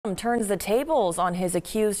Turns the tables on his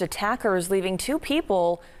accused attackers, leaving two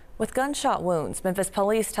people with gunshot wounds. Memphis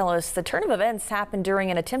police tell us the turn of events happened during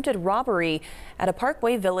an attempted robbery at a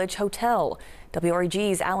Parkway Village hotel.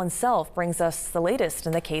 WREG's Alan Self brings us the latest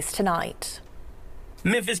in the case tonight.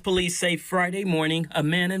 Memphis police say Friday morning a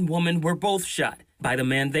man and woman were both shot by the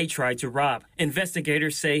man they tried to rob.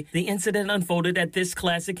 Investigators say the incident unfolded at this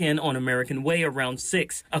classic inn on American Way around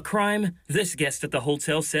 6, a crime this guest at the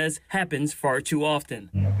hotel says happens far too often.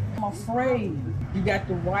 I'm afraid. You got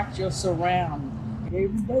to watch your surroundings. Every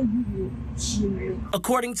day you hear.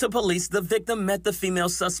 According to police, the victim met the female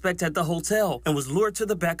suspect at the hotel and was lured to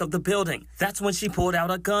the back of the building. That's when she pulled out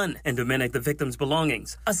a gun and demanded the victim's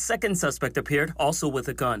belongings. A second suspect appeared, also with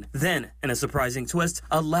a gun. Then, in a surprising twist,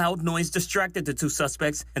 a loud noise distracted the two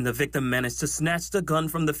suspects, and the victim managed to snatch the gun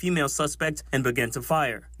from the female suspect and began to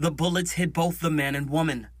fire. The bullets hit both the man and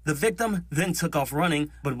woman. The victim then took off running,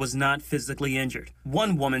 but was not physically injured.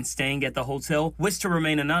 One woman staying at the hotel wished to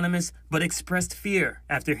remain anonymous, but expressed fear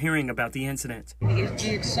after hearing about the incident. It's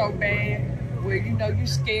just so bad where you're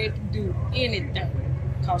scared to do anything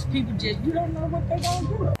because people you don't know what they're going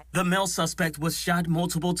to do. The male suspect was shot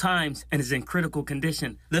multiple times and is in critical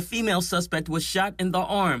condition. The female suspect was shot in the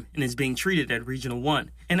arm and is being treated at Regional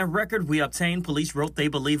 1. In a record we obtained, police wrote they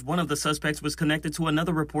believe one of the suspects was connected to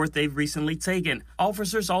another report they've recently taken.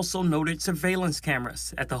 Officers also noted surveillance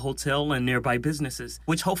cameras at the hotel and nearby businesses,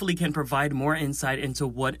 which hopefully can provide more insight into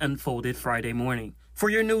what unfolded Friday morning. For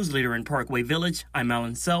your news leader in Parkway Village, I'm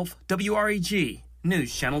Alan Self, WREG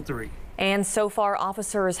News Channel 3. And so far,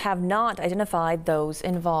 officers have not identified those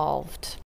involved.